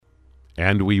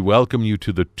And we welcome you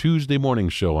to the Tuesday Morning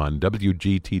Show on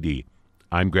WGTD.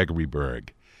 I'm Gregory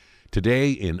Berg.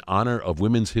 Today, in honor of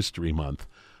Women's History Month,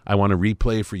 I want to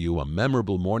replay for you a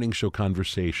memorable morning show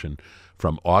conversation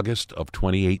from August of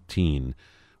 2018,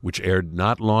 which aired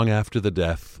not long after the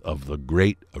death of the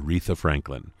great Aretha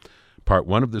Franklin. Part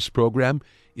one of this program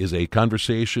is a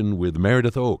conversation with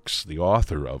Meredith Oakes, the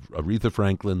author of Aretha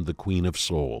Franklin, the Queen of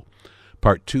Soul.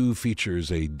 Part two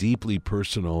features a deeply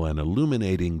personal and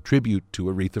illuminating tribute to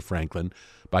Aretha Franklin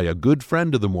by a good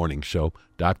friend of the morning show,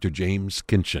 Dr. James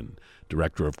Kinchin,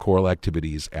 Director of Choral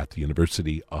Activities at the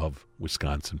University of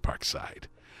Wisconsin-Parkside.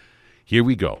 Here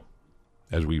we go,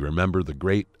 as we remember the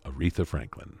great Aretha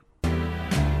Franklin.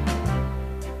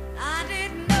 I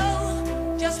didn't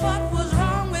know just what was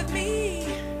wrong with me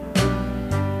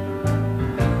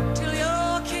till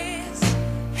your kiss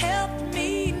helped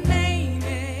me name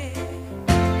it.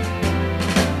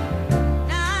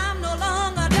 Now I'm no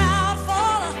longer doubtful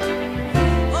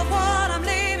of what I'm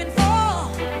living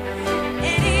for,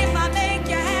 and if I make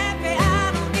you happy,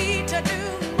 I don't need to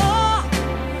do more,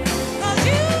 'cause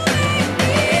you make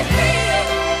me feel,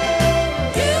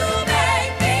 you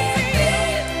make me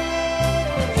feel,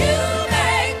 you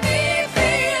make me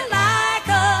feel like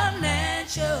a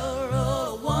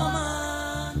natural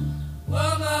woman.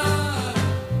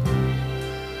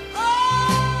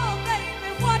 Oh, baby,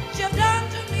 what you've done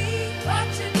to me,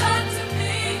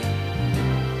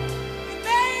 you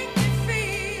make me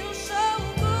feel so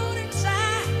good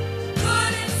inside,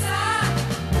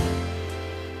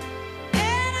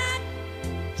 and I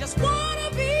just wanna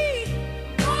be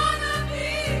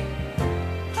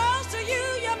close to you.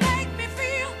 You make me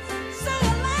feel so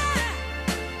alive.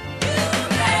 You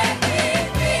make me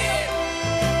feel,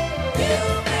 you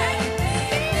make me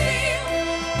feel,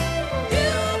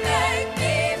 you make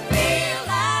me feel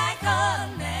like a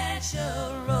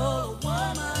natural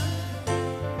woman.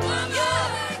 You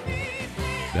make me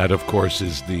feel. That, of course,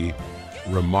 is the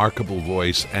remarkable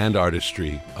voice and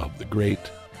artistry of the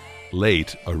great,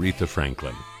 late Aretha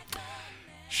Franklin.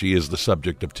 She is the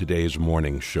subject of today's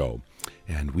morning show,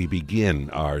 and we begin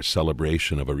our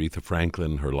celebration of Aretha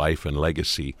Franklin, her life and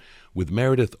legacy, with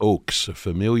Meredith Oakes, a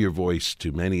familiar voice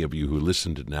to many of you who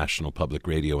listen to National Public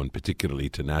Radio, and particularly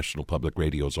to National Public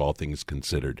Radio's All Things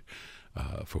Considered,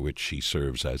 for which she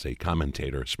serves as a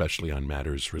commentator, especially on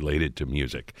matters related to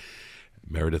music.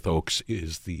 Meredith Oakes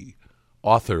is the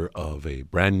author of a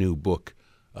brand new book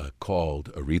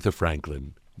called Aretha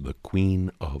Franklin, the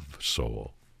Queen of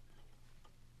Soul.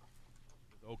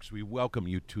 Oakes, we welcome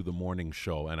you to the morning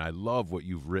show, and I love what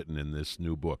you've written in this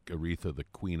new book, Aretha, the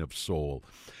Queen of Soul.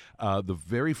 The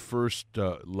very first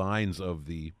lines of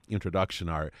the introduction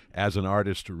are, as an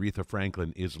artist, Aretha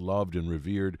Franklin is loved and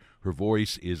revered. Her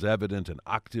voice is evident, an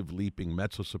octave-leaping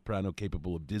mezzo-soprano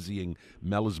capable of dizzying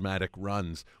melismatic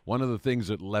runs. One of the things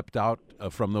that leapt out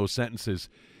from those sentences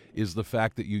is the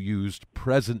fact that you used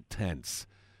present tense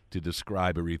to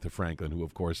describe Aretha Franklin, who,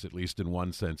 of course, at least in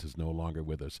one sense, is no longer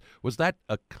with us. Was that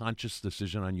a conscious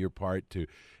decision on your part to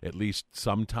at least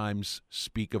sometimes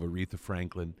speak of Aretha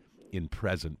Franklin in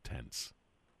present tense?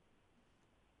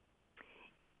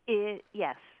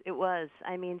 Yes, it was.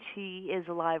 I mean, she is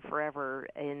alive forever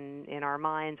in our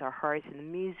minds, our hearts, in the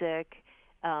music.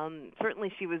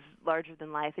 Certainly she was larger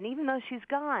than life. And even though she's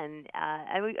gone,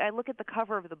 I look at the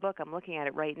cover of the book, I'm looking at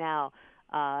it right now,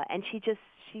 and she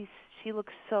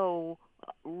looks so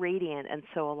radiant and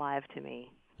so alive to me.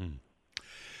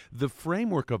 The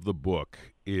framework of the book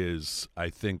is, I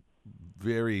think,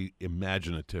 very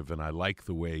imaginative, and I like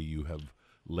the way you have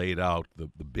laid out the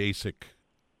basic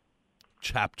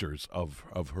chapters of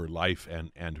her life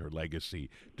and her legacy.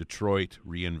 Detroit,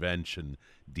 reinvention,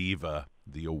 diva,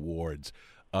 the awards.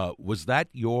 Was that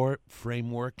your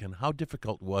framework, and how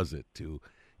difficult was it to,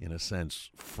 in a sense,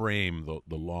 frame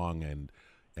the long and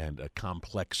a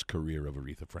complex career of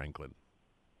Aretha Franklin?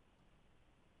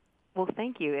 Well,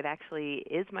 thank you. It actually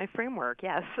is my framework,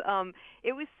 yes.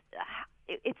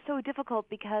 It's so difficult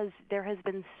because there has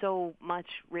been so much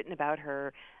written about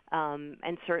her,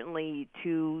 and certainly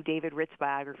two David Ritz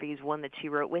biographies, one that she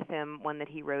wrote with him, one that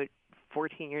he wrote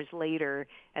 14 years later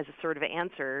as a sort of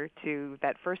answer to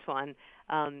that first one.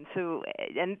 And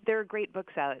there are great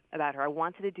books out about her. I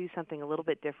wanted to do something a little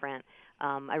bit different.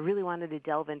 I really wanted to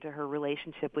delve into her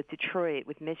relationship with Detroit,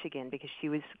 with Michigan, because she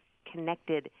was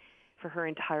connected for her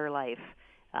entire life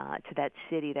to that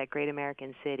city, that great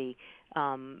American city.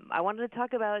 I wanted to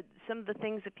talk about some of the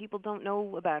things that people don't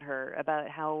know about her, about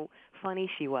how funny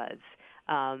she was,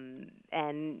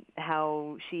 and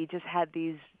how she just had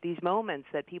these moments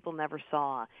that people never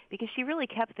saw, because she really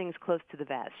kept things close to the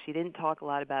vest. She didn't talk a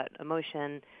lot about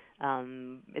emotion.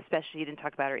 Especially, she didn't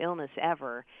talk about her illness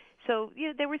ever. So,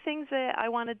 there were things that I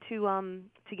wanted to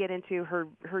get into.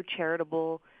 Her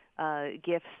charitable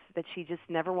gifts that she just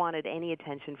never wanted any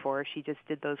attention for. She just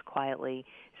did those quietly.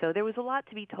 So there was a lot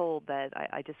to be told that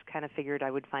I just kind of figured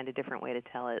I would find a different way to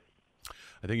tell it.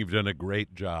 I think you've done a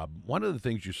great job. One of the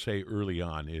things you say early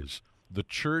on is the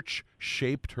church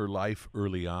shaped her life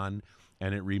early on,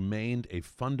 and it remained a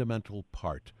fundamental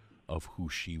part of who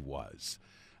she was.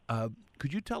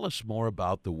 Could you tell us more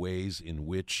about the ways in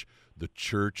which the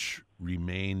church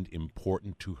remained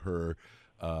important to her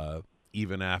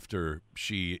even after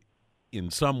she, in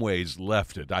some ways,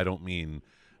 left it? I don't mean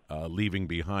leaving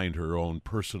behind her own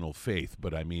personal faith,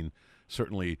 but I mean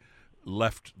certainly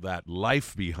left that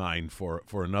life behind for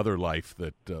another life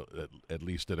that, at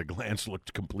least at a glance,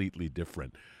 looked completely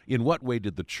different. In what way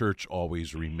did the church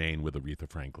always remain with Aretha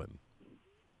Franklin?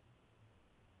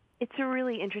 It's a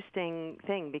really interesting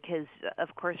thing because,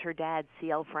 of course, her dad,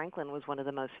 C.L. Franklin, was one of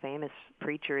the most famous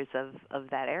preachers of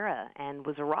that era and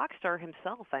was a rock star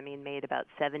himself. I mean, made about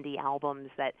 70 albums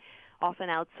that often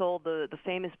outsold the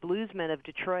famous bluesmen of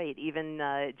Detroit, even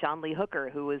John Lee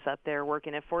Hooker, who was up there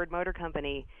working at Ford Motor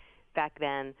Company back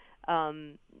then.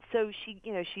 So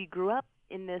she grew up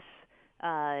in this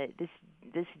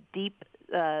deep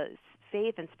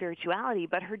faith and spirituality,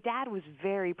 but her dad was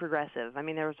very progressive. I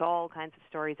mean, there was all kinds of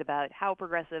stories about how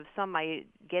progressive. Some I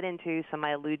get into, some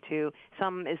I allude to,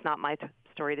 some is not my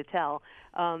story to tell.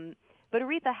 But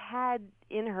Aretha had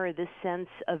in her this sense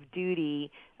of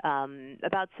duty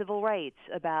about civil rights,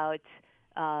 about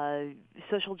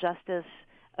social justice,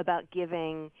 about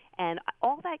giving, and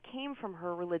all that came from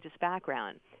her religious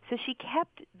background. So she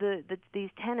kept these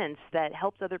tenets that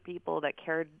helped other people, that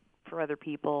cared for other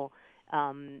people,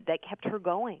 that kept her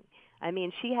going. I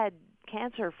mean, she had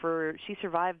cancer she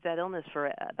survived that illness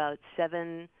for about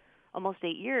 7, almost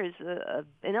 8 years,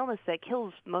 an illness that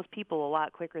kills most people a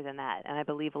lot quicker than that. And I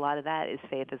believe a lot of that is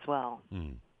faith as well.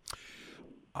 Mm.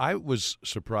 I was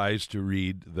surprised to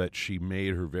read that she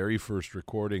made her very first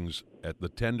recordings at the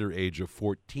tender age of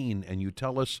 14, and you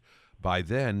tell us by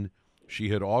then she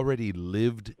had already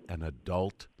lived an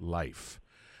adult life.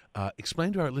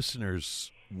 Explain to our listeners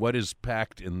what is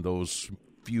packed in those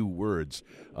few words.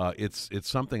 It's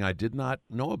something I did not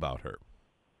know about her.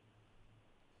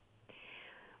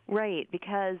 Right,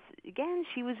 because, again,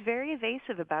 she was very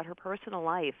evasive about her personal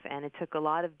life, and it took a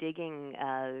lot of digging,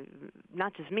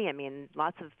 not just me, I mean,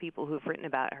 lots of people who've written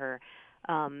about her.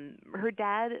 Her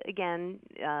dad, again,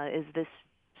 is this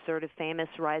sort of famous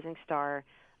rising star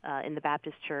in the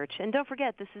Baptist Church. And don't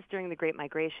forget, this is during the Great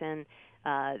Migration.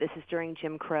 This is during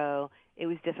Jim Crow. It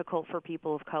was difficult for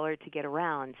people of color to get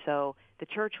around, so the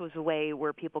church was a way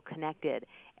where people connected.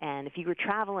 And if you were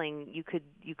traveling, you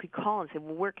could call and say,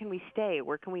 well, where can we stay?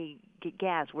 Where can we get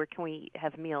gas? Where can we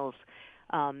have meals?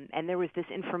 And there was this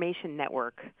information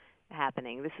network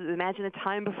happening. Imagine a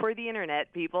time before the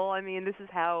internet, people. I mean, this is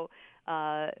how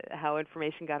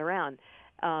information got around.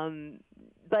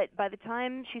 But by the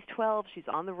time she's 12, she's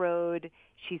on the road.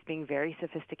 She's being very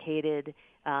sophisticated.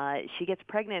 She gets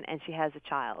pregnant and she has a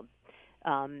child.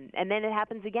 And then it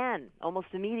happens again almost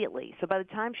immediately. So by the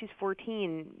time she's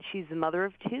 14, she's the mother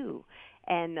of 2.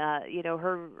 And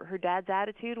her dad's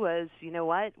attitude was, you know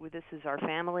what, this is our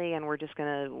family, and we're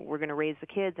gonna raise the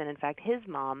kids. And in fact, his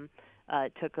mom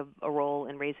took a role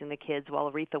in raising the kids while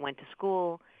Aretha went to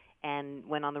school and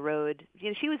went on the road.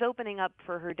 She was opening up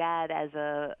for her dad as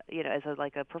a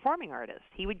performing artist.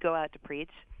 He would go out to preach,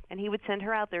 and he would send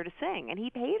her out there to sing, and he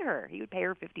paid her. He would pay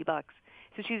her $50.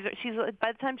 So she's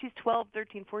by the time she's 12,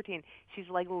 13, 14, she's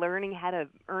like learning how to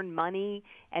earn money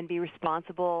and be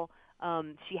responsible.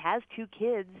 She has 2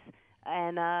 kids,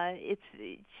 and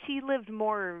she lived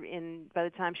more by the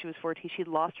time she was 14. She'd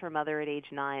lost her mother at age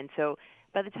 9. So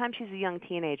by the time she's a young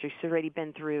teenager, she's already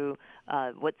been through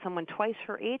what someone twice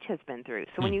her age has been through.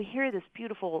 So when you hear this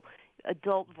beautiful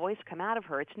adult voice come out of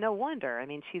her, it's no wonder. I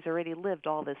mean, she's already lived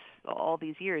all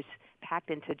these years packed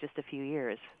into just a few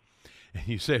years. And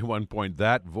you say at one point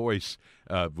that voice,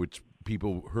 which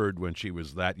people heard when she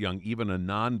was that young, even a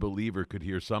non-believer could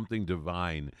hear something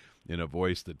divine in a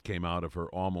voice that came out of her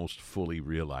almost fully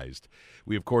realized.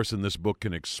 We, of course, in this book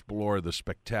can explore the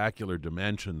spectacular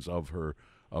dimensions of her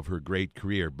great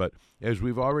career. But as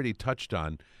we've already touched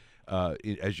on,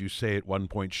 as you say at one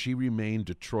point, she remained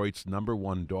Detroit's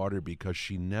 #1 daughter because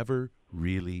she never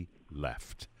really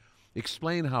left.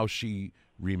 Explain how she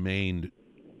remained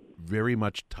very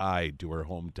much tied to her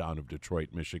hometown of Detroit,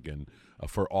 Michigan,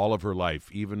 for all of her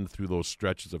life, even through those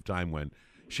stretches of time when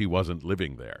she wasn't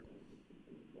living there.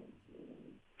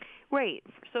 Right.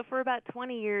 So for about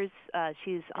 20 years,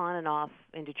 she's on and off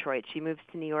in Detroit. She moves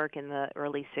to New York in the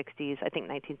early 60s. I think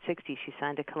 1960, she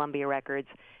signed to Columbia Records.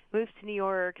 Moves to New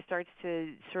York, starts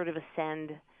to sort of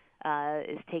ascend. They're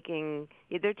teaching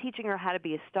her how to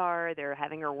be a star. They're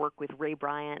having her work with Ray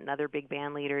Bryant and other big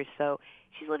band leaders. So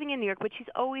she's living in New York, but she's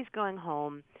always going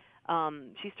home.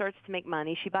 She starts to make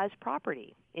money. She buys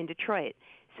property in Detroit.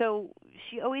 So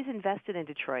she always invested in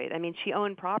Detroit. I mean, she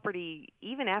owned property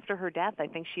even after her death. I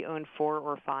think she owned 4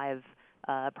 or 5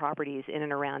 properties in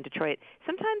and around Detroit,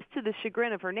 sometimes to the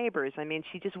chagrin of her neighbors. I mean,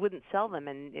 she just wouldn't sell them,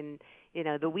 and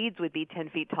the weeds would be 10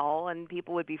 feet tall, and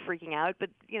people would be freaking out.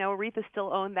 But, Aretha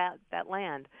still owned that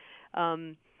land.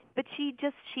 But she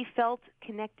felt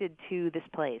connected to this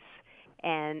place.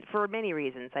 And for many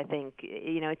reasons, I think,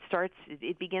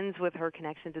 it begins with her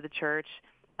connection to the church,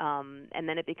 and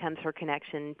then it becomes her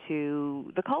connection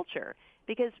to the culture.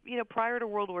 Because, prior to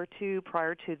World War II,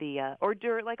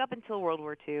 up until World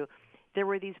War II, there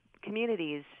were these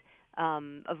communities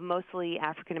of mostly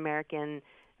African-American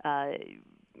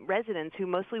residents who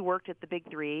mostly worked at the Big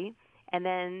Three. And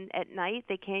then at night,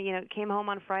 they came home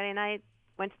on Friday night,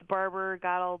 went to the barber,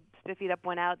 got all spiffied up,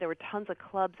 went out. There were tons of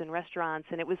clubs and restaurants,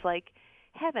 and it was like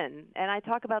heaven. And I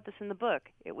talk about this in the book.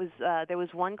 It was there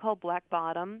was one called Black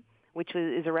Bottom, which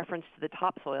is a reference to the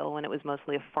topsoil when it was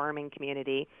mostly a farming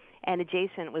community, and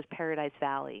adjacent was Paradise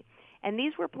Valley. And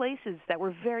these were places that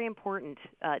were very important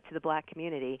to the black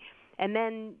community. And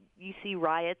then you see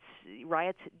riots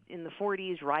in the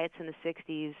 40s, riots in the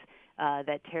 60s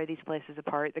that tear these places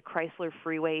apart. The Chrysler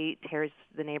Freeway tears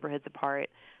the neighborhoods apart.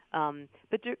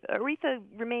 But Aretha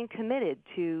remained committed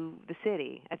to the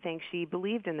city. I think she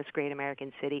believed in this great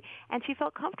American city, and she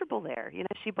felt comfortable there.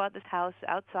 She bought this house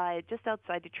just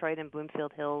outside Detroit in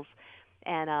Bloomfield Hills,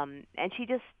 and she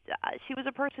was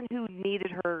a person who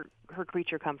needed her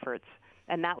creature comforts,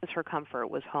 and that was her comfort,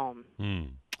 was home.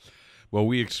 Well,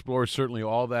 we explore certainly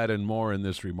all that and more in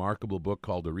this remarkable book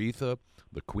called Aretha,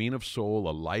 The Queen of Soul,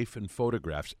 A Life in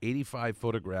Photographs, 85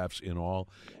 photographs in all,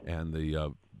 and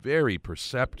the very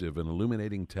perceptive and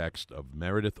illuminating text of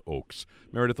Meredith Oakes.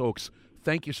 Meredith Oakes,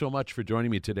 thank you so much for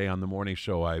joining me today on The Morning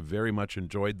Show. I very much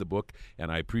enjoyed the book,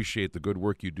 and I appreciate the good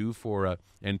work you do for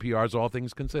NPR's All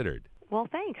Things Considered. Well,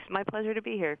 thanks. My pleasure to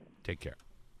be here. Take care.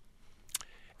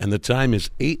 And the time is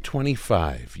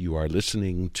 8:25. You are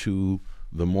listening to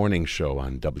The Morning Show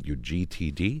on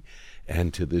WGTD,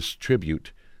 and to this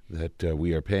tribute that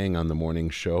we are paying on The Morning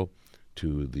Show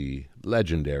to the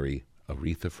legendary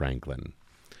Aretha Franklin.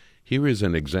 Here is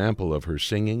an example of her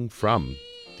singing from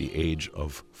the age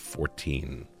of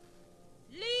 14.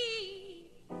 Lead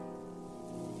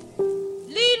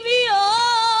me on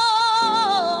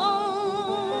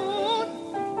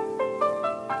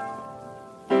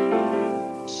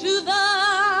to the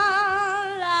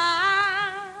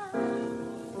light.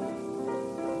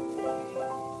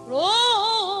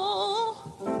 Oh,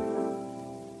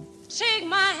 take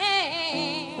my hand.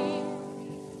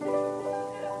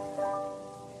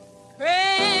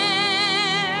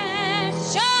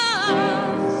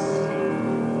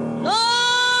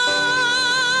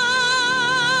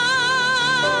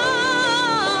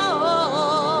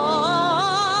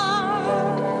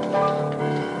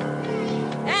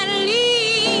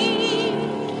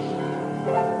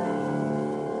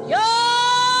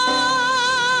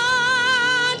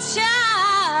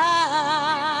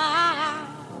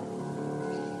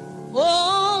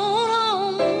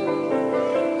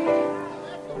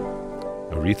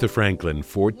 Aretha Franklin,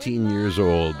 14 years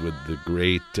old, with the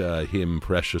great hymn,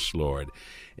 Precious Lord.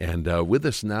 And with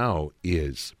us now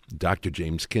is Dr.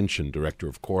 James Kinchin, Director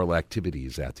of Choral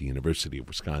Activities at the University of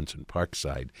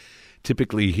Wisconsin-Parkside,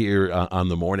 typically here on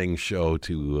the morning show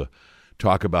to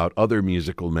talk about other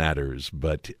musical matters,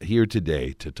 but here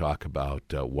today to talk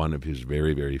about one of his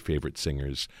very, very favorite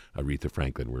singers, Aretha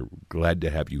Franklin. We're glad to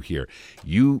have you here.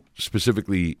 You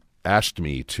specifically asked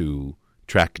me to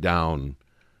track down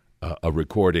a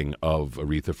recording of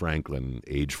Aretha Franklin,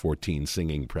 age 14,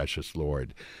 singing Precious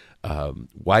Lord.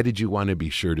 Why did you want to be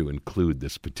sure to include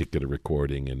this particular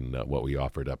recording in what we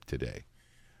offered up today?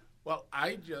 Well,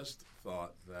 I just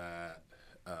thought that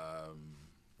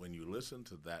when you listen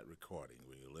to that recording,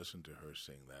 when you listen to her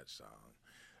sing that song,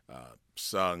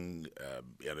 sung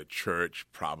in a church,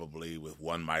 probably with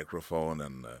one microphone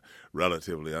and a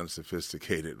relatively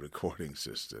unsophisticated recording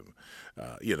system,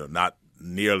 not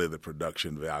nearly the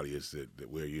production values that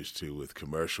we're used to with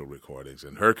commercial recordings,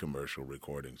 and her commercial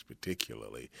recordings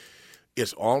particularly.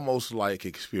 It's almost like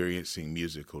experiencing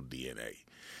musical DNA.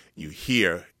 You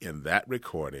hear in that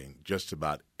recording just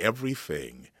about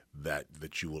everything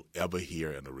that you will ever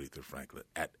hear in Aretha Franklin.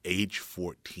 At age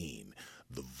 14,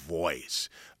 the voice.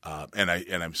 And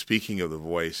I'm speaking of the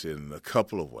voice in a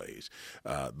couple of ways.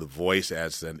 The voice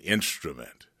as an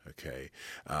instrument, okay,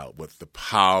 with the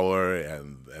power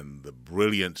and the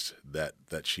brilliance that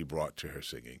she brought to her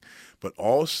singing, but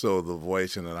also the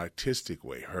voice in an artistic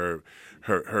way. Her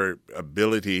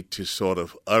ability to sort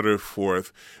of utter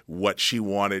forth what she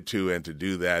wanted to, and to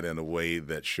do that in a way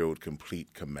that showed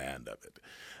complete command of it.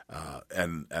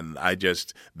 And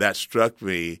that struck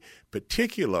me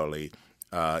particularly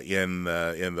in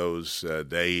those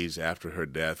days after her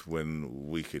death, when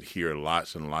we could hear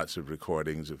lots and lots of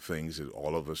recordings of things that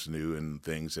all of us knew and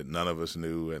things that none of us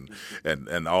knew,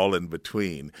 and all in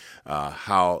between,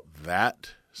 how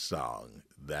that song,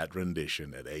 that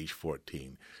rendition at age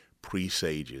 14,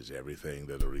 presages everything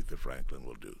that Aretha Franklin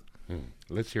will do.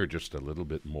 Let's hear just a little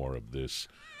bit more of this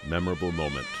memorable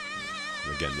moment.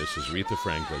 Again, this is Aretha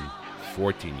Franklin,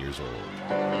 14 years old.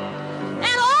 And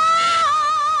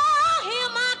oh, hear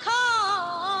my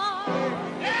call.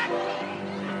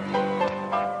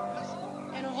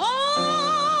 And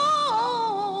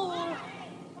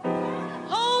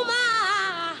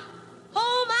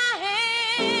hold my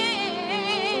hand.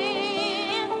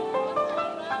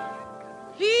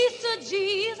 Please to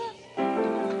Jesus,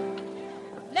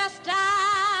 let's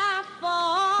die for.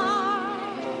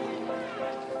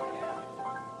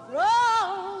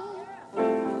 Roll,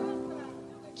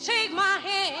 take my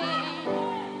hand.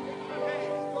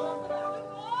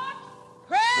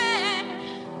 Pray,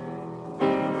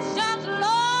 just Lord,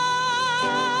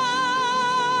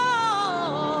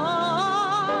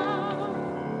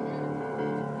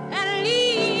 and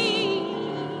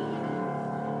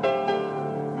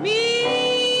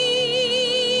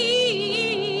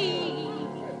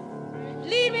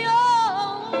lead me on.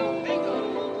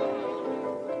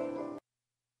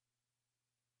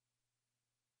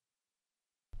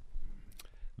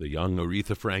 The young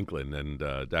Aretha Franklin, and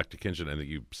Dr. Kinchen, and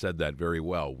you said that very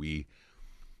well.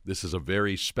 This is a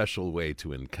very special way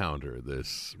to encounter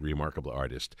this remarkable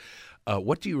artist.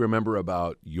 What do you remember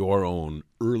about your own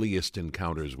earliest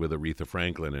encounters with Aretha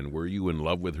Franklin, and were you in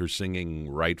love with her singing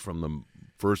right from the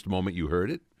first moment you heard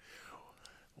it?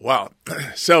 Well,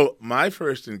 so my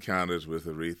first encounters with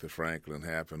Aretha Franklin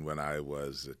happened when I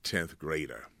was a 10th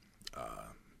grader,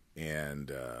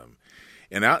 and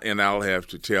I'll have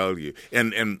to tell you,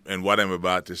 and what I'm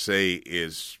about to say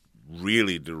is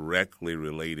really directly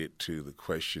related to the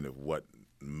question of what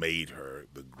made her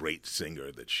the great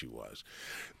singer that she was.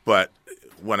 But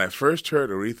when I first heard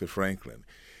Aretha Franklin,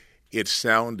 it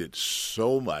sounded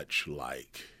so much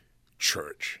like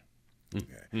church.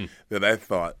 Okay, that I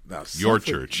thought, now Your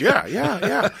church. yeah,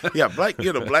 black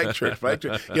church,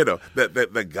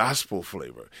 the gospel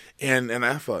flavor, and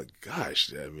I thought,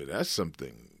 gosh, I mean, that's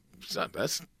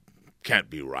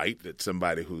can't be right that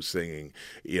somebody who's singing,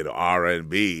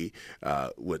 R&B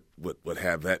would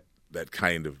have that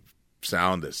kind of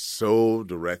sound that's so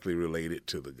directly related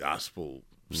to the gospel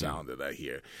sound that I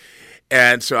hear.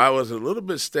 And so I was a little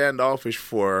bit standoffish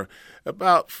for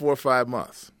about 4 or 5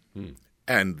 months.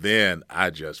 And then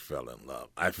I just fell in love.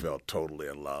 I fell totally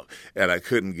in love. And I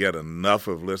couldn't get enough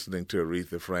of listening to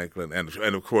Aretha Franklin.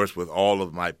 And of course, with all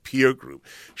of my peer group,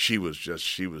 she was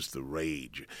the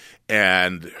rage.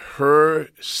 And her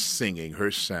singing,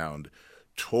 her sound,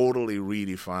 totally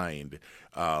redefined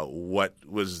what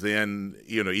was then,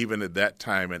 even at that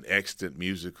time, an extant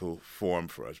musical form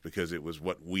for us, because it was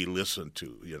what we listened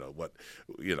to,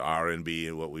 R&B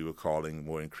and what we were calling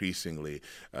more increasingly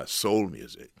soul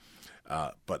music.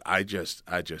 But I just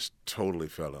totally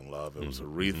fell in love. It was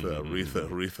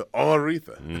Aretha, all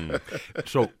Aretha.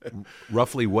 So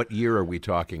roughly what year are we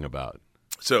talking about?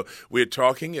 So we're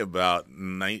talking about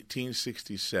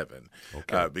 1967,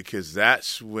 because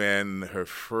that's when her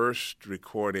first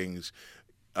recordings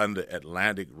under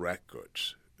Atlantic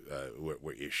Records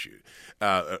were issued.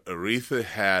 Aretha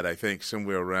had, I think,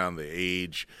 somewhere around the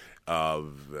age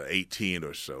of 18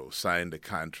 or so, signed a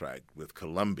contract with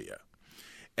Columbia.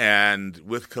 And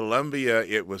with Columbia,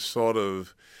 it was sort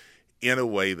of, in a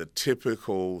way, the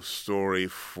typical story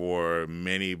for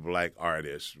many black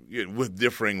artists, with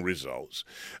differing results,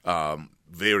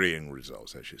 varying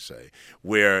results, I should say,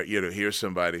 where, here's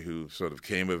somebody who sort of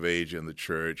came of age in the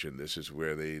church, and this is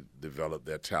where they developed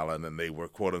their talent, and they were,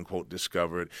 quote-unquote,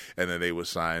 discovered, and then they were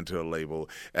signed to a label,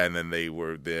 and then they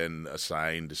were then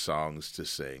assigned songs to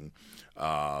sing.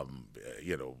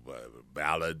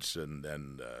 Ballads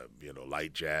and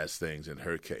light jazz things in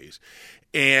her case.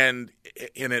 And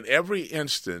in every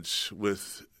instance,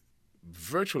 with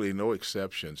virtually no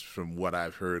exceptions from what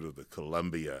I've heard of the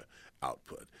Columbia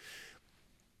output,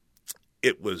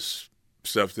 it was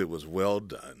stuff that was well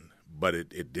done, but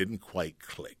it didn't quite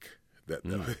click.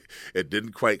 That it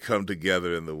didn't quite come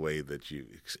together in the way that you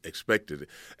expected it.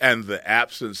 And the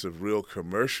absence of real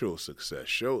commercial success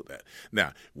showed that.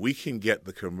 Now, we can get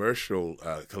the commercial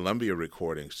Columbia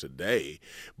recordings today,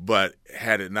 but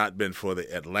had it not been for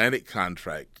the Atlantic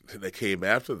contract that came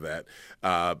after that,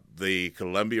 the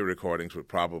Columbia recordings would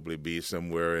probably be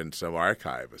somewhere in some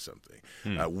archive or something.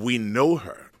 We know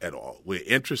her at all. We're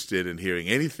interested in hearing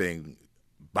anything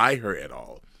by her at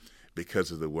all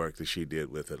because of the work that she did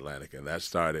with Atlantic, and that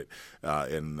started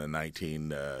in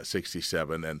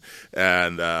 1967.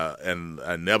 And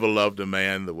I Never Loved a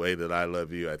Man the Way That I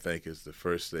Love You, I think, is the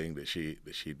first thing that she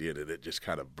did, and it just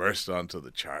kind of burst onto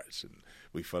the charts, and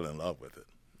we fell in love with it.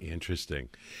 Interesting.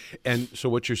 And so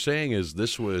what you're saying is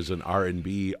this was an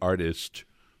R&B artist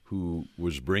who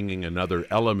was bringing another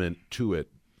element to it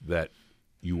that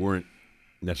you weren't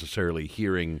necessarily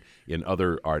hearing in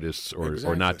other artists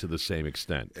or not to the same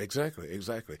extent. Exactly.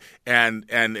 And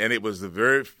it was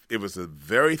the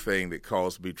very thing that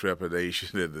caused me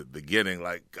trepidation at the beginning,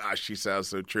 like, gosh, she sounds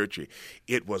so churchy.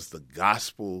 It was the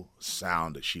gospel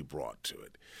sound that she brought to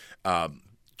it.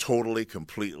 Totally,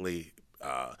 completely.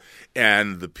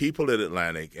 And the people at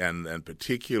Atlantic, and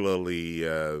particularly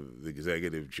the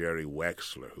executive Jerry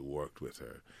Wexler, who worked with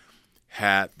her,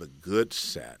 had the good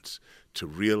sense to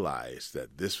realize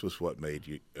that this was what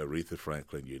made Aretha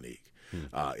Franklin unique.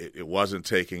 It wasn't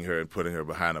taking her and putting her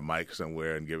behind a mic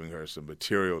somewhere and giving her some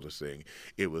material to sing.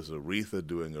 It was Aretha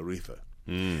doing Aretha.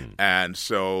 And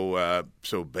so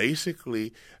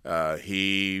basically,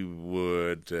 he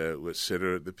would sit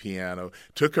her at the piano,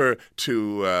 took her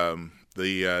to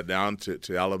down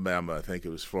to Alabama. I think it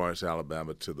was Florence,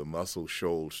 Alabama, to the Muscle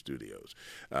Shoals Studios,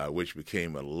 which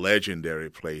became a legendary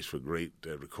place for great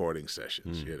recording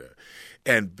sessions.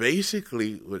 And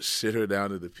basically would sit her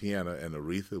down at the piano, and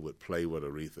Aretha would play what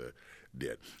Aretha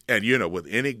did. And, with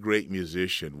any great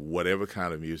musician, whatever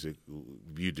kind of music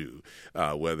you do,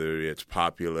 whether it's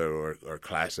popular or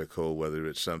classical, whether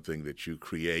it's something that you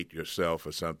create yourself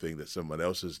or something that someone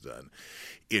else has done,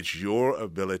 it's your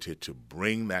ability to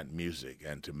bring that music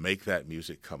and to make that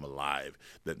music come alive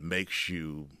that makes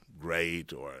you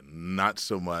great or not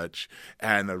so much.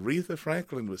 And Aretha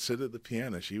Franklin would sit at the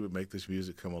piano. She would make this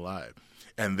music come alive.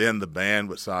 And then the band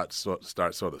would start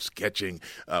sort of sketching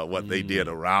what they did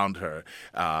around her.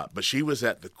 But she was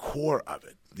at the core of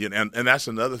it. And that's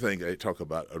another thing they talk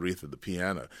about Aretha, the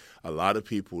piano. A lot of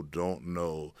people don't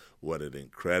know what an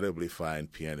incredibly fine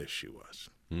pianist she was.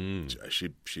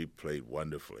 She played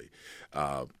wonderfully.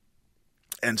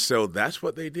 And so that's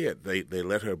what they did. They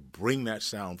let her bring that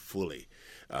sound fully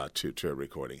to a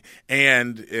recording.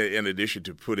 And in addition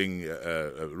to putting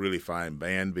a really fine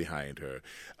band behind her,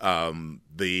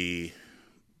 the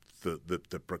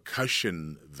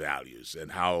percussion values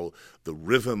and how the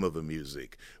rhythm of the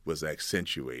music was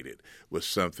accentuated was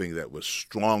something that was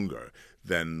stronger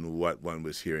than what one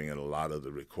was hearing in a lot of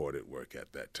the recorded work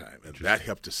at that time. And that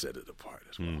helped to set it apart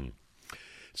as well.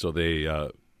 So they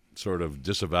sort of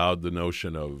disavowed the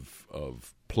notion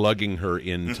of plugging her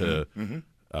into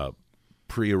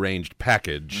prearranged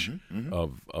package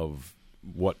of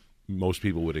what most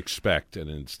people would expect, and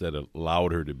instead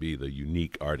allowed her to be the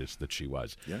unique artist that she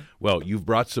was. Yeah. Well, you've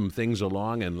brought some things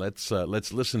along, and let's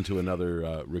listen to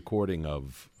another recording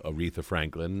of Aretha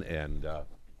Franklin. And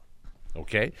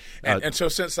okay, and so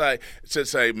since I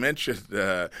mentioned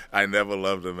I Never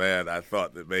Loved a Man, I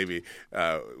thought that maybe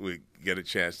we get a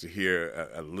chance to hear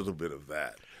a little bit of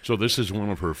that. So this is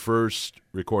one of her first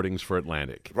recordings for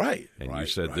Atlantic. Right. And you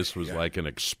said this was like an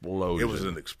explosion. It was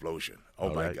an explosion.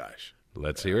 Oh, my gosh.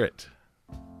 Let's hear it.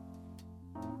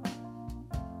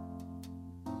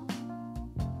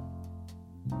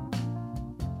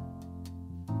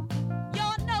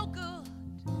 You're no good,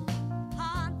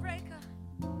 heartbreaker.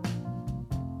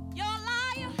 You're a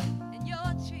liar and you're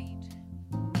a cheat.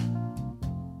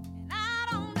 And I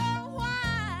don't know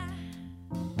why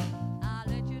I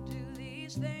let you do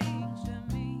these things to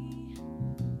me.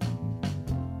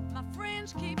 My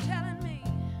friends keep telling me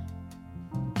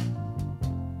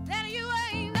that you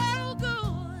ain't no good.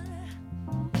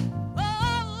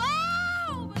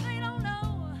 Oh, but they don't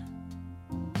know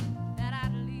that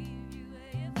I'd leave you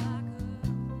if I could.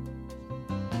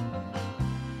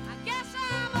 I guess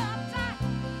I'm uptight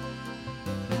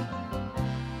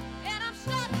and I'm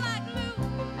stuck like glue.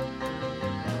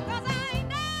 'Cause I ain't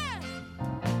never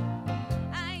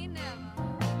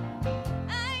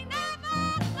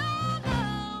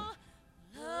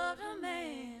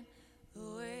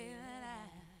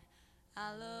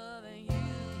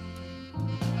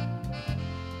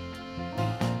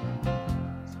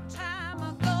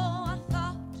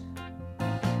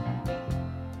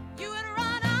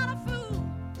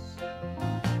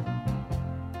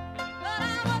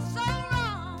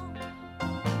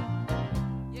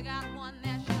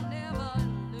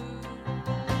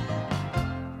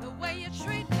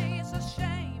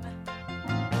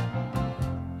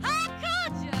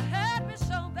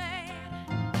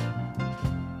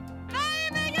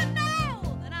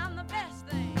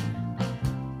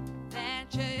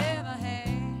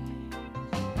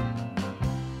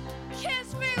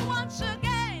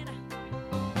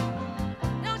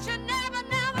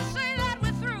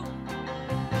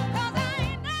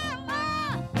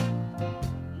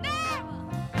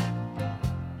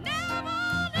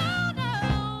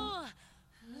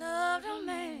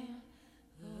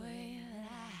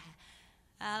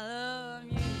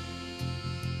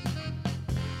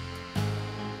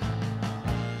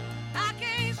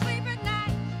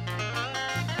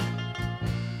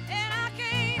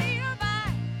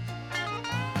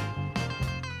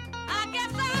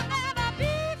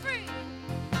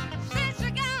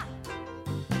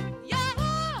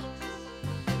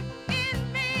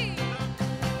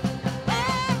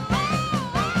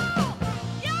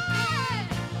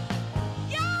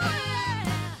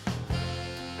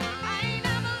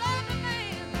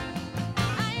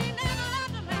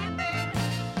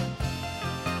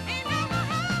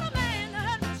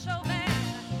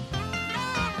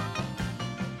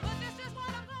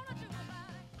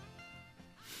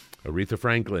Aretha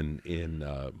Franklin in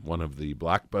one of the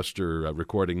blockbuster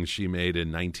recordings she made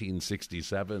in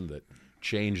 1967 that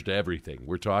changed everything.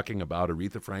 We're talking about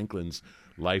Aretha Franklin's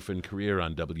life and career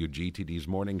on WGTD's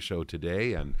morning show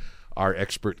today, and our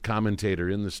expert commentator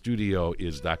in the studio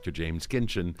is Dr. James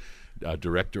Kinchin,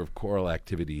 Director of Choral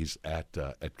Activities at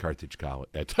Carthage College.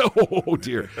 At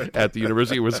the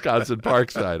University of Wisconsin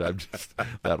Parkside.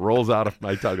 That rolls out of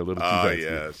my tongue a little too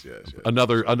fast. Yes.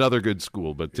 Another good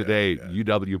school, but today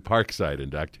UW Parkside and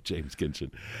Dr. James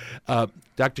Kinchin.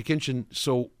 Dr. Kinchin,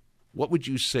 so what would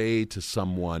you say to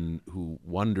someone who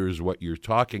wonders what you're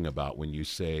talking about when you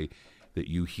say that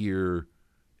you hear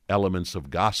elements of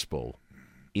gospel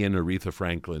in Aretha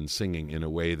Franklin singing in a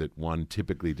way that one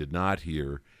typically did not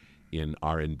hear in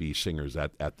R&B singers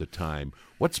at the time?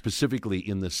 What specifically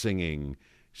in the singing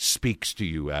speaks to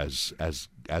you as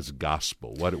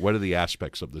gospel? What are the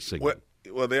aspects of the singing?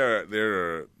 Well, there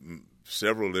are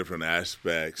several different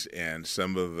aspects, and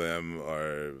some of them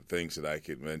are things that I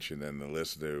could mention, and the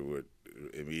listener would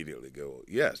immediately go,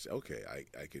 "Yes, okay,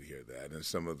 I could hear that." And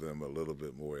some of them are a little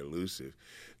bit more elusive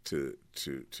to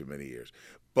many ears,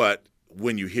 but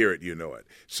when you hear it, you know it.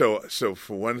 So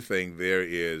for one thing, there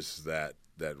is that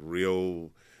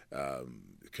real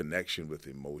connection with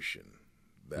emotion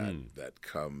that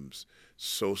comes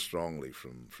so strongly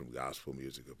from gospel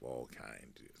music of all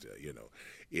kinds.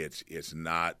 It's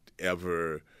not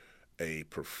ever a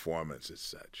performance as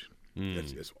such.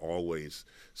 It's always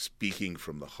speaking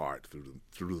from the heart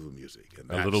through the music.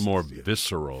 And a little more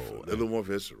visceral. A little more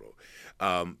visceral.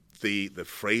 The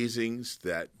phrasings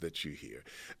that you hear.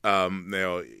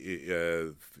 Now,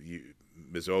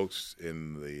 Ms. Oakes,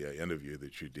 in the interview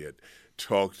that you did,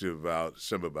 talked about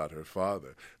her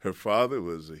father. Her father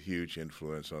was a huge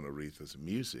influence on Aretha's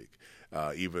music,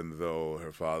 even though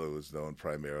her father was known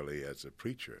primarily as a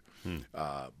preacher.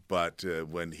 But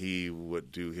when he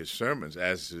would do his sermons,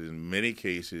 as in many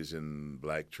cases in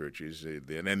black churches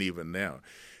then and even now,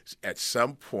 at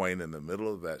some point in the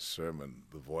middle of that sermon,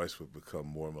 the voice would become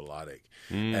more melodic,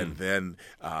 and then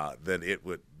it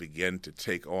would begin to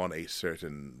take on a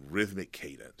certain rhythmic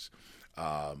cadence,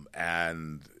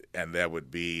 and there would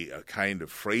be a kind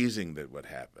of phrasing that would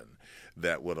happen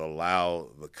that would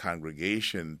allow the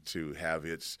congregation to have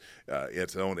its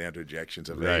own interjections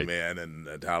of amen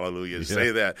and hallelujah,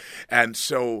 say that, and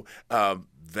so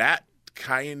that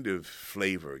kind of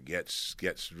flavor gets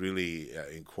really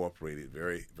incorporated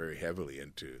very, very heavily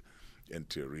into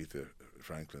Aretha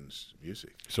Franklin's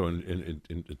music. So in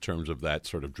terms of that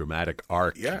sort of dramatic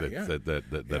arc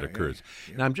that occurs.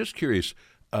 Yeah. Now I'm just curious,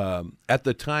 at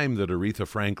the time that Aretha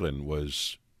Franklin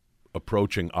was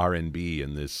approaching R&B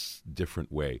in this different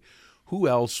way, who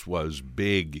else was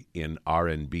big in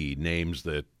R&B, names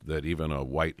that even a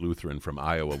white Lutheran from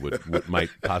Iowa might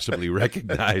possibly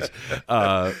recognize,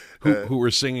 who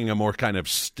were singing a more kind of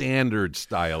standard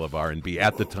style of R&B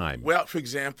at the time? Well, for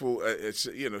example, it's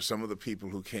some of the people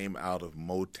who came out of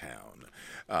Motown.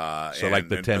 Like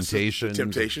the Temptations? The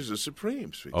Temptations, the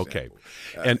Supremes, for example. Okay.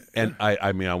 And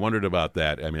I wondered about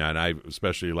that. And I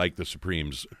especially like the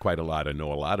Supremes quite a lot. I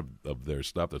know a lot of their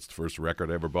stuff. That's the first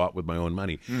record I ever bought with my own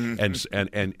money. And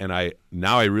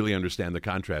I really understand the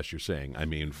contrast you're saying. I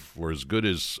mean, for as good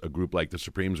as a group like the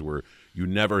Supremes were, you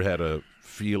never had a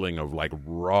feeling of like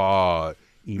raw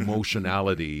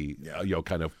emotionality,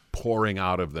 kind of pouring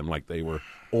out of them, like they were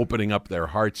opening up their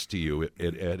hearts to you.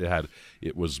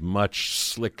 It was much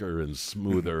slicker and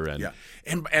smoother,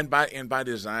 and by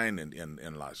design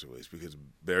in lots of ways, because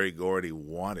Berry Gordy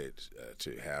wanted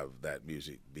to have that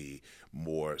music be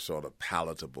more sort of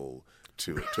palatable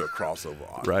to a crossover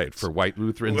audience. Right, for white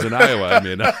Lutherans in Iowa. I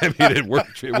mean, it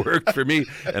worked for me,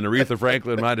 and Aretha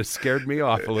Franklin might have scared me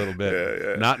off a little bit.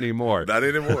 Yeah. Not anymore. Not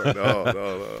anymore.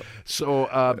 No. So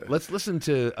let's listen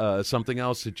to something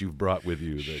else that you've brought with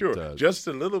you. Sure, just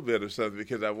a little bit of something,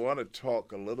 because I want to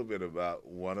talk a little bit about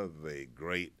one of the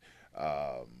great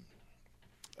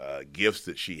gifts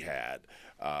that she had,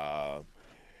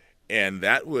 and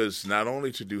that was not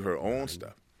only to do her own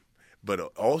stuff, but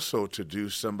also to do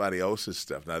somebody else's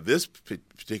stuff. Now, this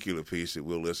particular piece that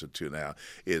we'll listen to now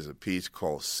is a piece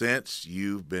called "Since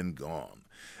You've Been Gone,"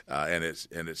 and it's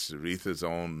Aretha's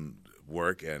own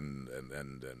work, and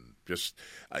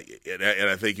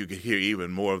I think you can hear even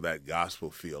more of that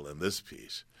gospel feel in this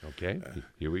piece. Okay,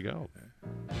 here we go.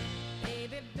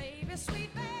 Baby, baby, sweet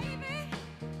baby,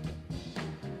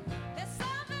 there's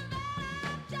something that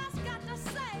I've just got to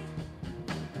say.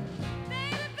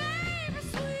 Baby, baby,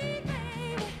 sweet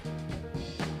baby,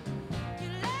 you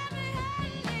let me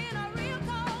hang in a real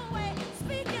cold way.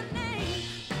 Speak your name,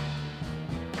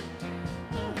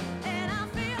 and I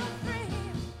feel free.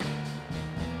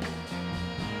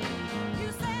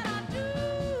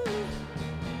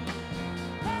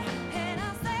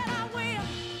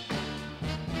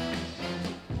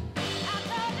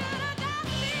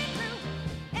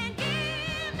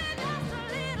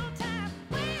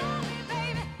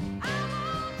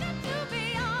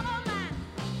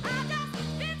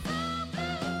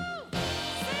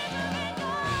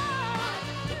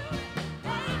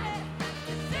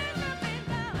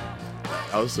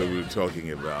 Also, we were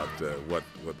talking about what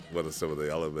are some of the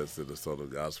elements that are sort of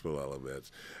gospel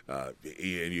elements, and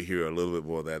you hear a little bit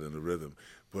more of that in the rhythm.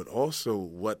 But also,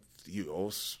 what you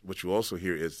also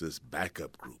hear is this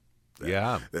backup group.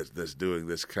 That's doing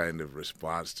this kind of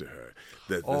response to her.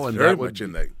 That's and very that would much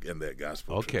in that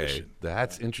gospel tradition.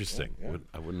 That's interesting. Yeah.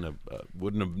 I wouldn't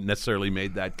have necessarily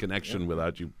made that connection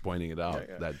without you pointing it out.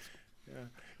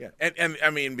 Yeah, and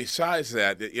I mean, besides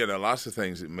that, lots of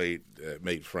things that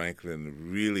made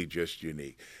Franklin really just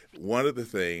unique. One of the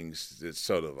things that's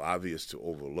sort of obvious to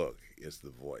overlook is the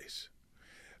voice.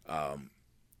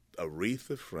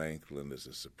 Aretha Franklin is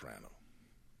a soprano.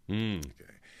 Okay.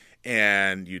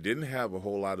 And you didn't have a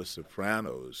whole lot of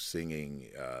sopranos singing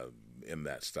in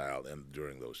that style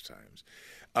during those times.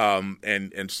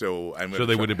 And so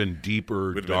they would have been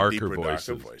darker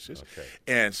voices. Okay.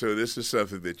 And so this is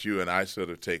something that you and I sort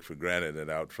of take for granted, and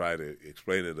I'll try to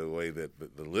explain it in a way that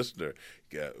the listener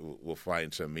will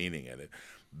find some meaning in it,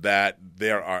 that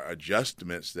there are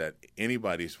adjustments that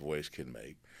anybody's voice can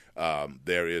make.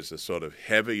 There is a sort of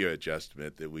heavier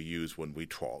adjustment that we use when we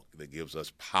talk that gives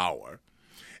us power.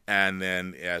 And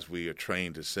then as we are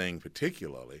trained to sing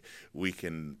particularly, we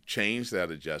can change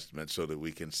that adjustment so that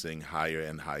we can sing higher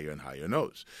and higher and higher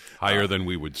notes. Higher than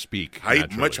we would speak.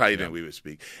 Much higher than we would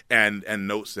speak. And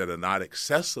notes that are not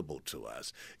accessible to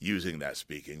us using that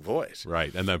speaking voice.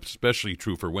 Right, and that's especially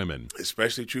true for women.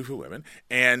 Especially true for women.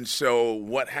 And so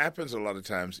what happens a lot of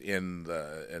times in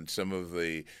some of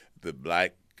the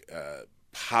black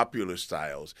popular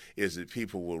styles is that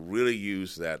people will really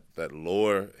use that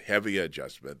lower, heavier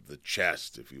adjustment, the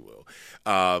chest, if you will,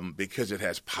 because it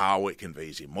has power, it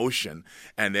conveys emotion,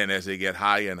 and then as they get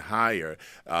higher and higher,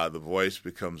 the voice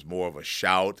becomes more of a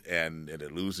shout, and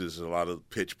it loses a lot of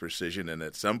pitch precision, and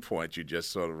at some point you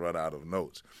just sort of run out of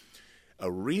notes.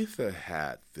 Aretha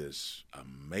had this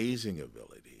amazing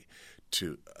ability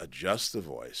to adjust the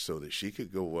voice so that she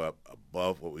could go up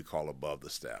above what we call above the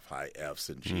staff, high Fs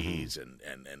and Gs and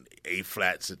A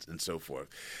flats and so forth,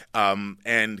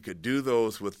 and could do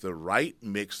those with the right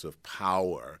mix of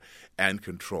power and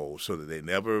control so that they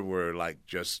never were like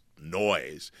just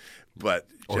noise, but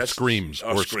just screams.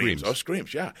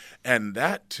 Yeah, and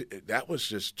that was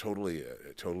just totally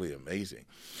amazing.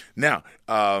 Now,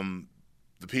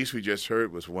 the piece we just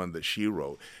heard was one that she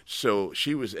wrote. So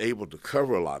she was able to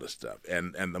cover a lot of stuff.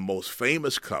 And the most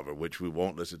famous cover, which we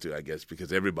won't listen to, I guess,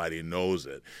 because everybody knows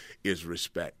it, is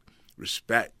Respect.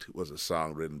 Respect was a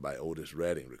song written by Otis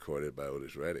Redding, recorded by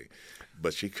Otis Redding.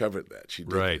 But she covered that. She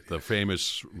did right, the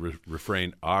famous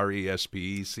refrain,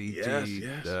 R-E-S-P-E-C-T.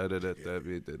 Yes. I don't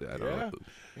know.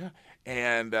 Yeah.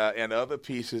 And other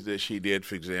pieces that she did,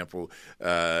 for example,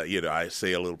 I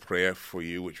Say a Little Prayer for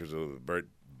You, which was a Burt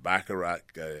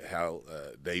Bacharach, Hal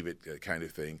David kind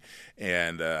of thing,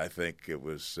 and I think it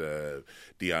was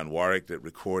Dionne Warwick that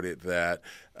recorded that.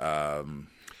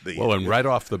 Right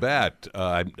off the bat,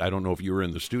 I don't know if you were in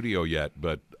the studio yet,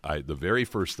 but the very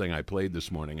first thing I played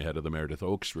this morning ahead of the Meredith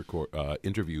Oaks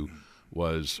interview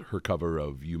was her cover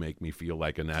of "You Make Me Feel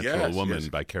Like a Natural Woman"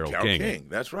 by Carole King.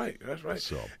 That's right.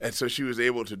 So she was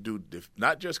able to do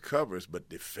not just covers, but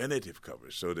definitive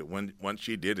covers, so that once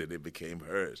she did it, it became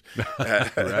hers.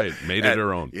 Right, made it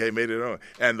her own. Yeah, made it her own.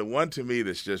 And the one to me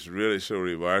that's just really so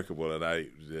remarkable, and I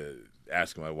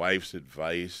asked my wife's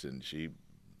advice, and she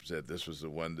said this was the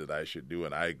one that I should do,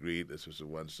 and I agreed this was the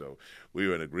one, so we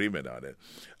were in agreement on it,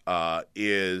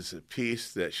 is a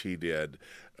piece that she did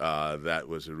that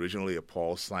was originally a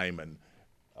Paul Simon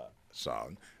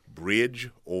song,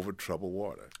 Bridge Over Troubled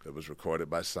Water. It was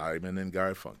recorded by Simon and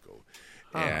Garfunkel.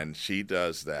 And she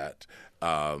does that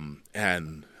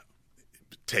and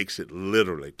takes it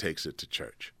to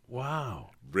church. Wow.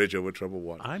 Bridge Over Troubled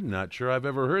Water. I'm not sure I've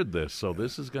ever heard this, so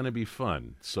this is going to be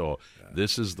fun. So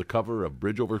this is the cover of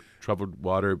Bridge Over Troubled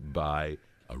Water by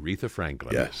Aretha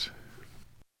Franklin. Yes.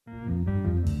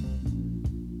 Don't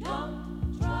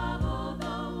trouble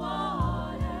the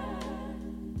water.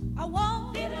 I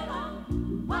won't get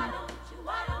along. Why don't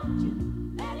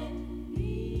you let it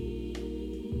be?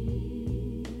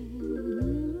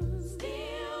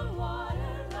 Still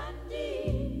water run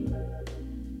deep.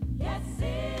 Yes,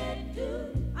 it do.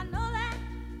 I know that.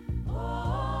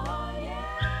 Oh,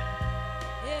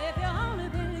 yeah. If you only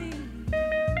believe.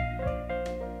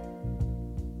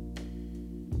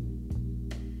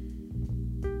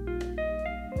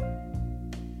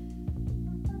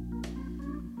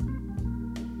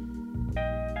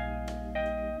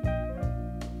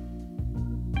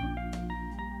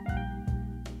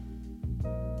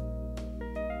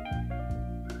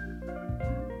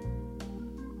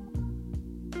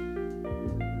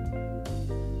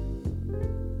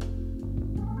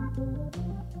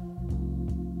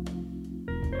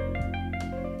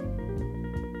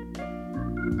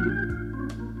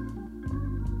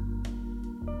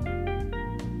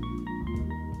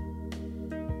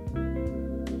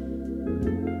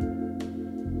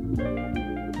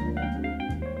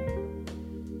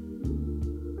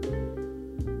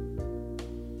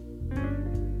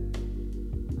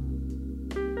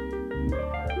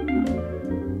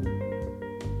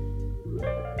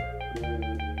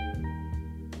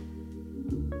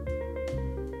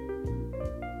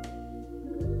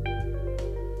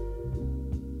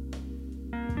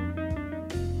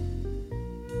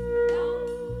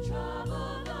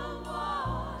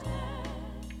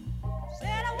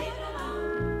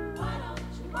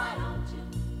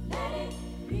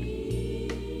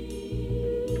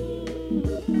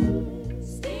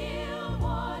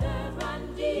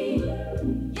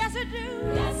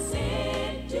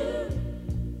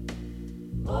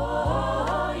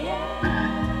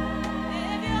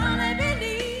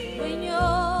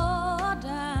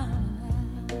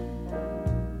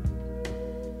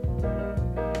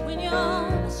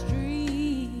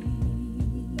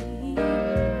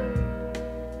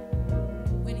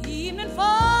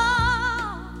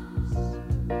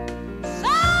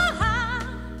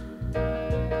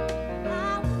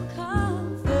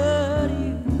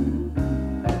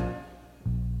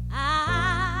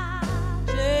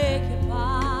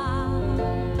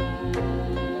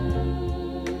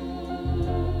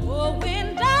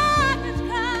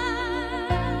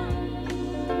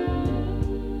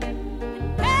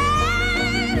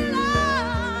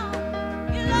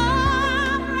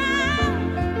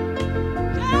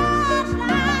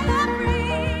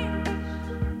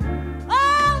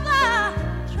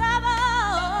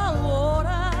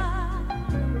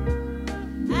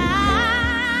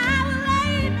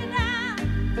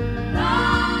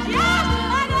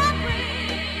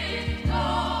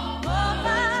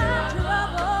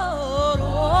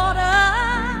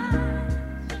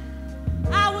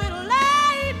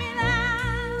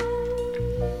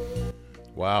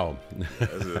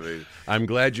 That's amazing. I'm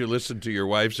glad you listened to your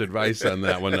wife's advice on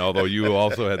that one, although you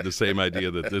also had the same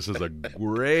idea that this is a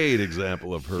great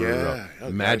example of her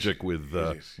magic with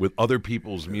other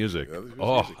people's music.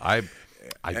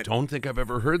 I don't think I've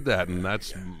ever heard that, and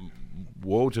that's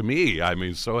woe to me. I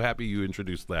mean, so happy you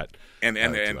introduced that.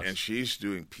 And she's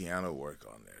doing piano work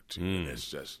on there too. And it's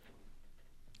just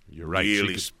you're right,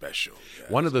 really special. Yes.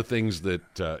 One of the things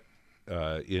that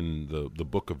in the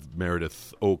book of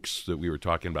Meredith Oakes that we were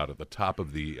talking about at the top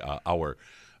of the hour,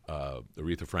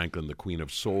 Aretha Franklin, the Queen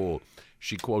of Soul,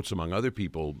 she quotes, among other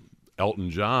people,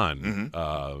 Elton John,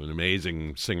 an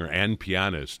amazing singer and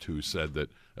pianist, who said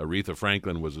that Aretha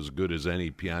Franklin was as good as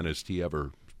any pianist he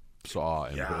ever saw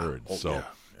and heard. So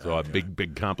a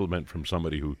big compliment from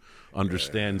somebody who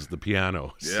understands the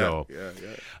piano.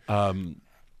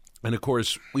 And of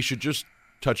course, we should just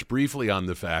touch briefly on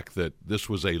the fact that this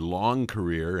was a long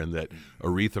career and that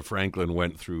Aretha Franklin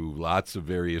went through lots of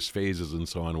various phases and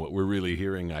so on. What we're really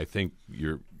hearing, I think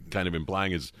you're kind of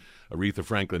implying, is Aretha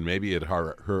Franklin maybe at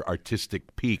her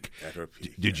artistic peak. At her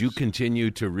peak, did you continue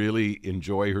to really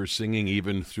enjoy her singing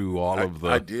even through all of the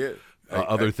I did.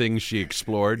 other things she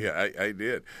explored? Yeah, I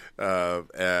did.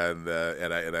 And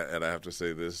I have to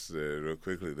say this real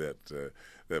quickly, that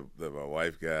my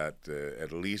wife got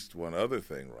at least one other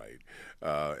thing right.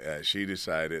 And she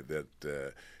decided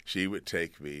that she would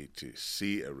take me to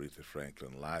see Aretha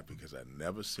Franklin live, because I'd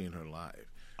never seen her live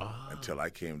until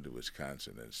I came to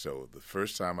Wisconsin. And so the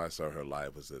first time I saw her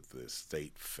live was at the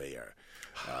State Fair.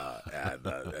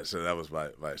 And so that was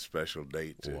my special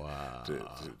date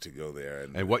to go there.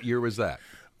 And what year was that?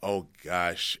 Oh,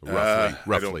 gosh.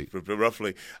 Roughly.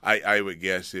 Roughly. I would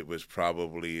guess it was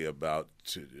probably about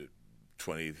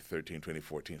 2013,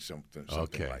 2014, something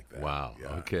like that. Wow.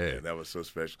 Yeah. Okay. Yeah, that was so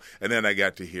special. And then I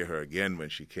got to hear her again when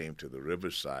she came to the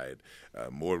Riverside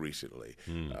more recently.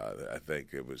 I think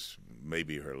it was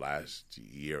maybe her last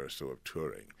year or so of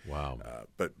touring. Wow.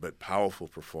 But powerful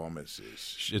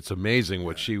performances. It's amazing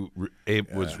what she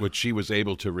was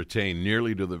able to retain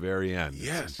nearly to the very end.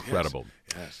 Yes. It's incredible.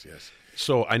 Yes.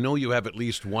 So I know you have at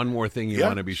least one more thing you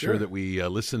want to be sure that we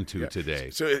listen to today.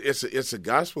 So it's a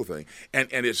gospel thing, and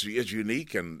it's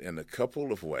unique in a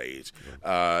couple of ways.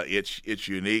 It's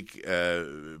unique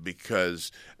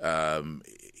because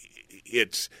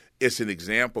it's an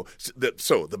example.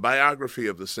 So the biography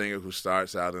of the singer who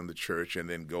starts out in the church and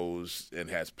then goes and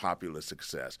has popular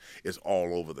success is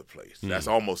all over the place. That's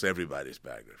almost everybody's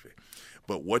biography.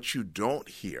 But what you don't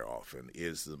hear often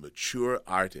is the mature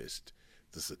artist,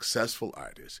 the successful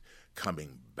artist,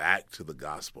 coming back to the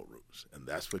gospel roots. And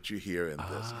that's what you hear in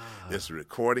this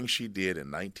recording she did in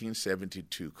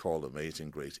 1972 called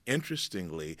Amazing Grace.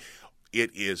 Interestingly,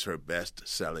 it is her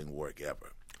best-selling work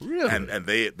ever. Really? And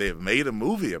they've made a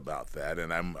movie about that,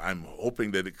 and I'm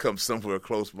hoping that it comes somewhere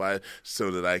close by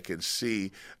so that I can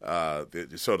see the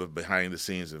sort of behind the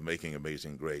scenes of making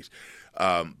Amazing Grace.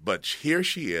 But here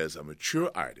she is, a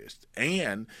mature artist,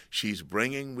 and she's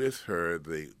bringing with her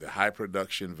the high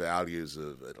production values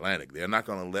of Atlantic. They're not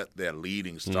going to let their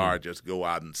leading star just go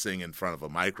out and sing in front of a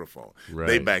microphone. Right.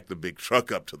 They back the big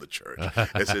truck up to the church.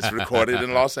 It's recorded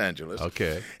in Los Angeles.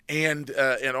 Okay. And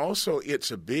also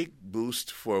it's a big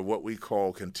boost for what we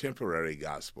call contemporary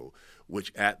gospel,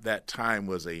 which at that time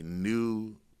was a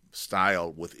new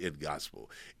style within gospel.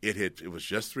 It was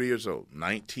just 3 years old,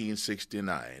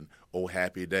 1969. Oh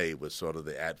Happy Day was sort of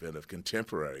the advent of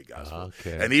contemporary gospel.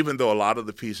 Okay. And even though a lot of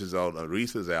the pieces on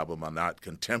Aretha's album are not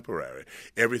contemporary,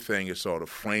 everything is sort of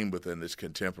framed within this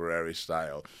contemporary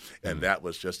style, and that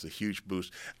was just a huge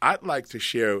boost. I'd like to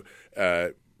share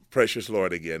Precious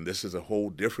Lord again. This is a whole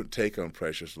different take on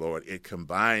Precious Lord. It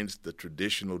combines the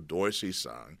traditional Dorsey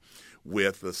song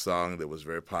with a song that was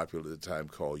very popular at the time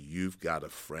called You've Got a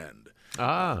Friend.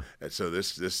 And so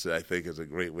this I think is a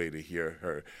great way to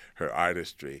hear her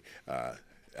artistry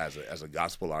as a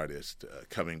gospel artist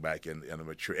coming back in a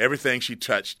mature. Everything she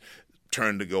touched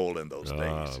turned to gold in those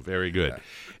days. Very good.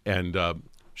 And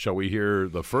shall we hear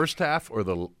the first half or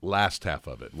the last half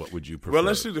of it? What would you prefer? Well,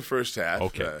 let's do the first half.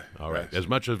 Okay. All right. As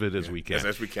much of it as we can.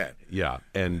 As we can. Yeah.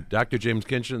 And Dr. James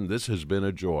Kenshin, this has been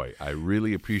a joy. I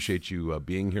really appreciate you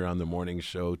being here on the morning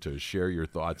show to share your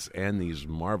thoughts and these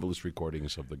marvelous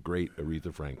recordings of the great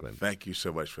Aretha Franklin. Thank you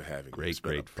so much for having me. It's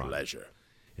been a pleasure.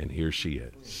 And here she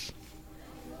is.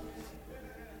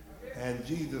 And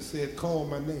Jesus said, call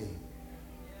my name,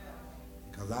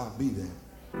 because I'll be there.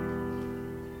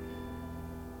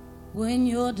 When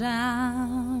you're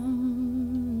down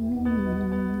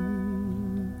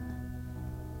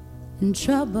in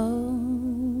trouble,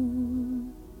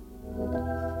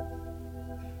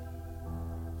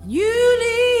 you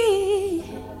need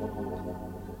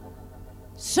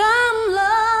some love.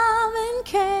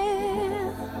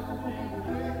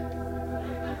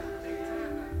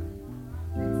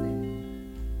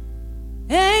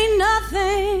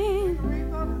 nothing.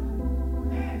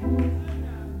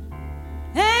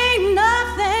 Ain't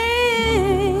nothing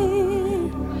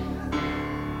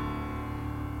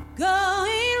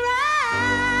going right.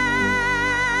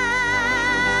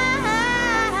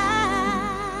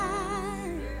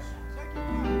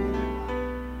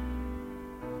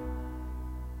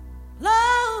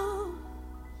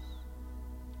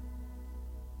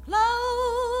 Close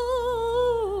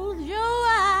your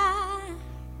eyes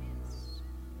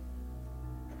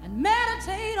and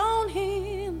meditate on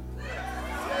Him,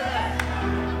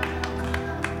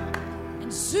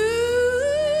 and soon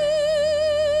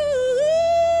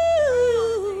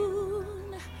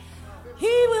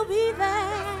He will be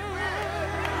there.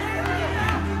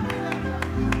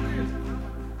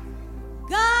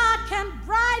 God can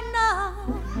brighten up.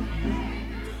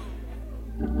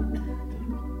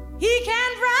 He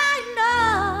can brighten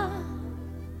up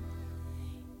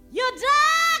your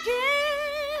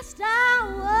darkest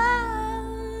hour.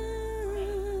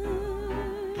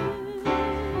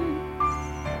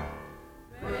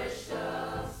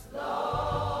 Precious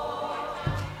Lord,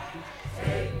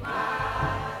 take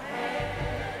my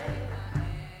hand,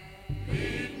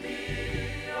 lead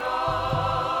me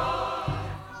on,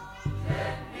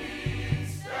 let me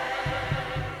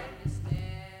stand.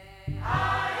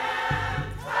 I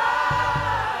am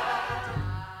tired,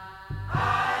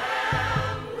 I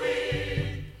am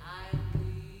weak,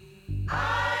 I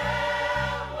am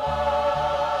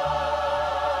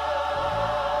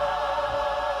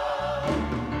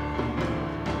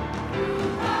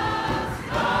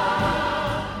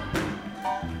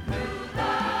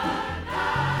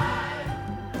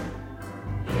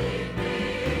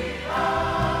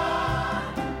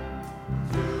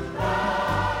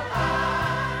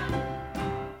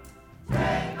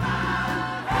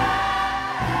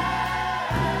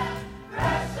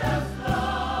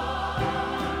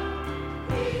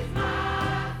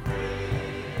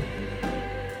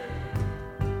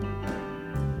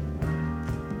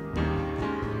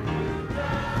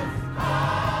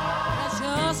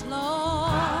precious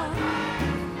Lord,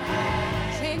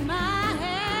 take my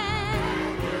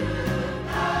hand,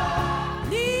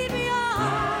 lead me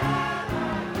on,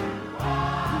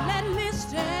 let me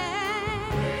stand.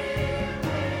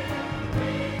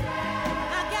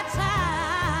 I get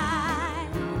tired,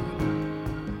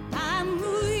 I'm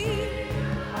weak,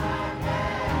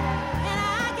 and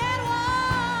I get worn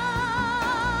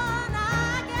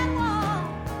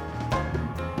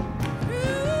through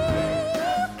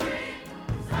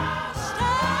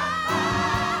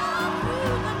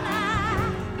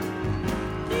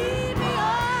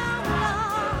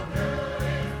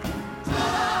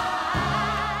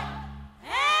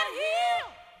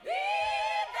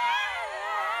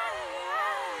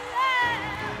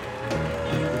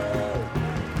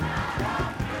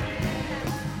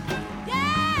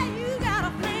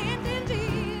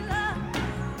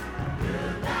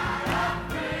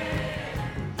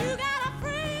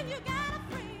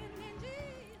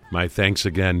My thanks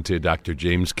again to Dr.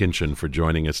 James Kinchin for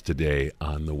joining us today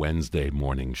on the Wednesday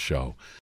morning show.